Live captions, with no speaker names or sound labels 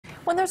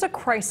When there's a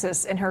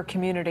crisis in her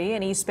community,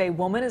 an East Bay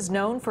woman is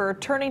known for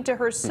turning to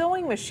her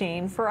sewing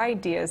machine for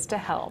ideas to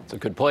help. It's a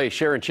good place.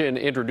 Sharon Chin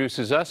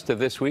introduces us to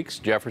this week's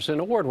Jefferson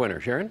Award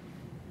winner. Sharon?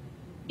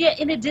 Yeah,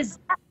 in a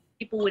disaster,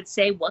 people would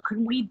say, what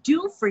can we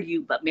do for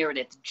you? But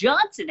Meredith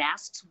Johnson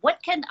asks,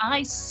 what can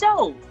I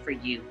sew for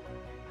you?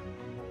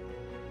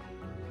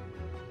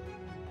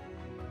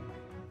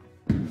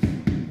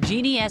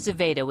 Jeannie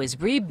Azevedo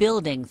is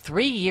rebuilding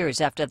 3 years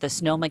after the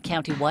Sonoma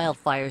County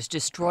wildfires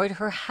destroyed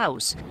her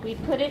house. We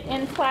put it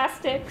in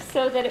plastic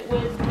so that it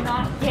would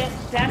not get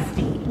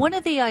dusty. One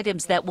of the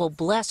items that will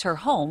bless her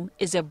home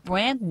is a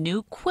brand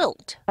new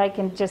quilt. I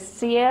can just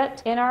see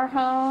it in our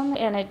home,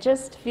 and it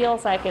just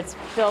feels like it's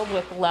filled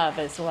with love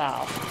as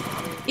well.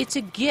 It's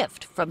a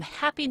gift from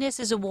Happiness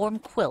is a Warm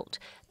Quilt,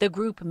 the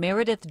group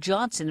Meredith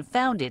Johnson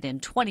founded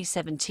in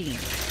 2017.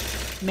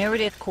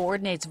 Meredith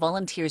coordinates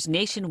volunteers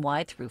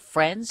nationwide through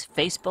Friends,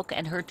 Facebook,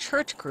 and her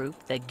church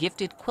group, the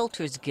Gifted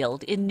Quilters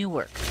Guild in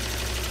Newark.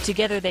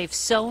 Together, they've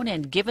sewn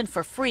and given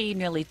for free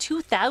nearly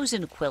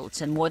 2,000 quilts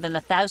and more than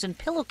 1,000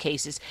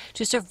 pillowcases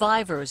to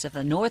survivors of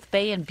the North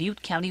Bay and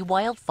Butte County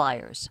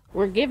wildfires.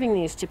 We're giving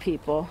these to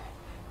people,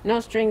 no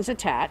strings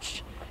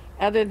attached,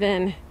 other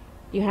than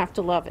you have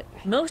to love it.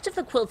 Most of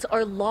the quilts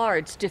are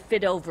large to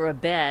fit over a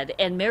bed,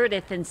 and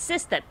Meredith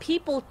insists that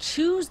people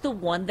choose the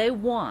one they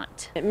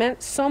want. It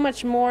meant so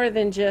much more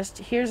than just,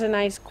 here's a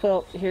nice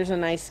quilt, here's a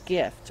nice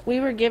gift.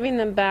 We were giving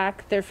them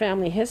back their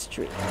family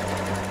history.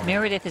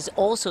 Meredith is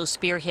also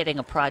spearheading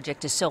a project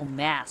to sew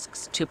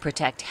masks to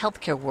protect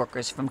healthcare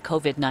workers from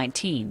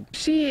COVID-19.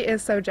 She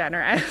is so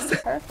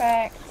generous.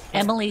 Perfect.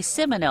 Emily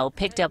Simoneau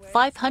picked up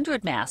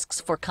 500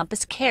 masks for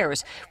Compass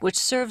Cares, which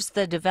serves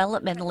the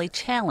developmentally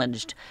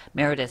challenged.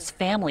 Meredith's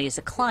family is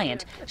a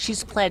client.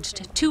 She's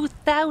pledged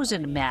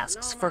 2,000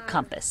 masks for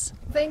Compass.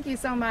 Thank you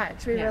so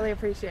much. We really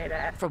appreciate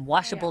it. From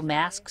washable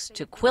masks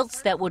to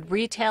quilts that would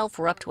retail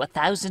for up to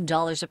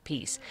 $1,000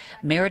 apiece,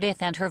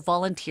 Meredith and her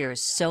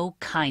volunteers sow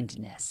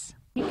kindness.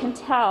 You can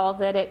tell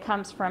that it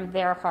comes from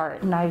their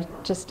heart, and I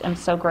just am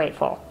so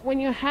grateful. When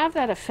you have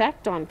that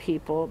effect on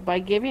people by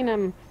giving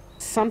them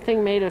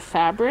something made of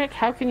fabric,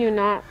 how can you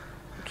not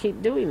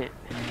keep doing it?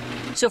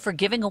 So for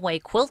giving away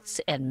quilts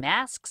and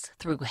masks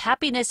through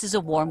Happiness is a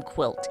Warm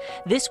Quilt,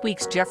 this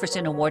week's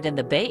Jefferson Award in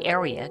the Bay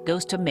Area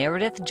goes to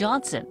Meredith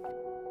Johnson.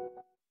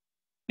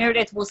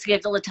 Meredith will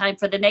schedule a time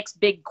for the next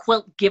big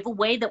quilt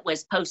giveaway that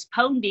was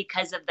postponed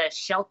because of the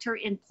shelter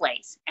in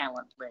place.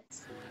 Alan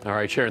Blitz. All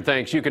right, Sharon,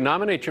 thanks. You can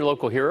nominate your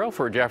local hero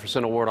for a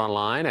Jefferson Award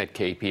online at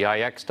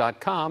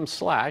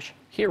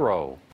kpix.com/hero.